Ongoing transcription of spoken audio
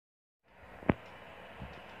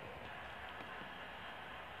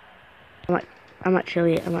I'm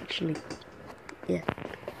actually, yeah.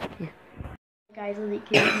 Guys,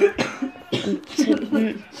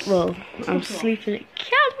 well, I'm sleeping at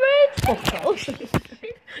Cameron's.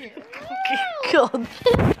 God.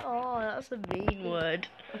 Oh, that's a mean word.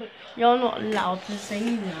 You're not allowed to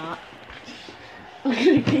say that. I'm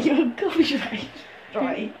gonna get you on copyright.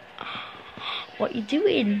 Right. What you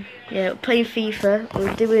doing? Yeah, we're playing FIFA.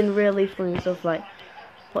 We're doing really funny stuff like,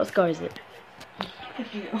 what score is it?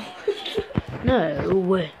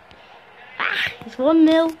 No. Ah, it's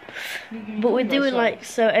 1-0. But we're doing like,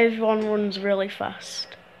 so everyone runs really fast.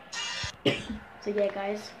 So yeah,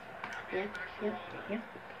 guys.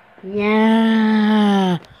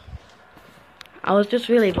 Yeah. I was just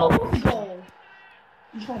really bored.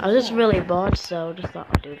 I was just really bored, so I just thought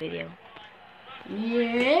I'd do a video.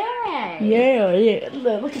 Yeah.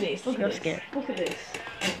 Look at this. Look at this. Look at this.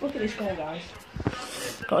 Look at this goal, guys.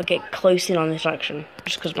 Gotta get close in on this action,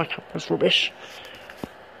 just because my camera's rubbish.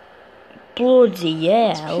 Bloody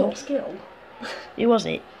hell. Pure skill. Who was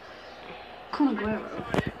it? Con Aguero.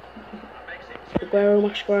 Aguero,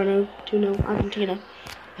 Mascherano, 2-0, Argentina.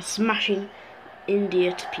 Are smashing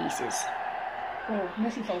India to pieces. Oh,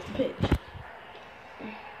 Messi falls to pitch.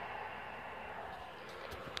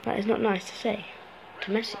 That is not nice to say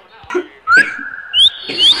to Messi.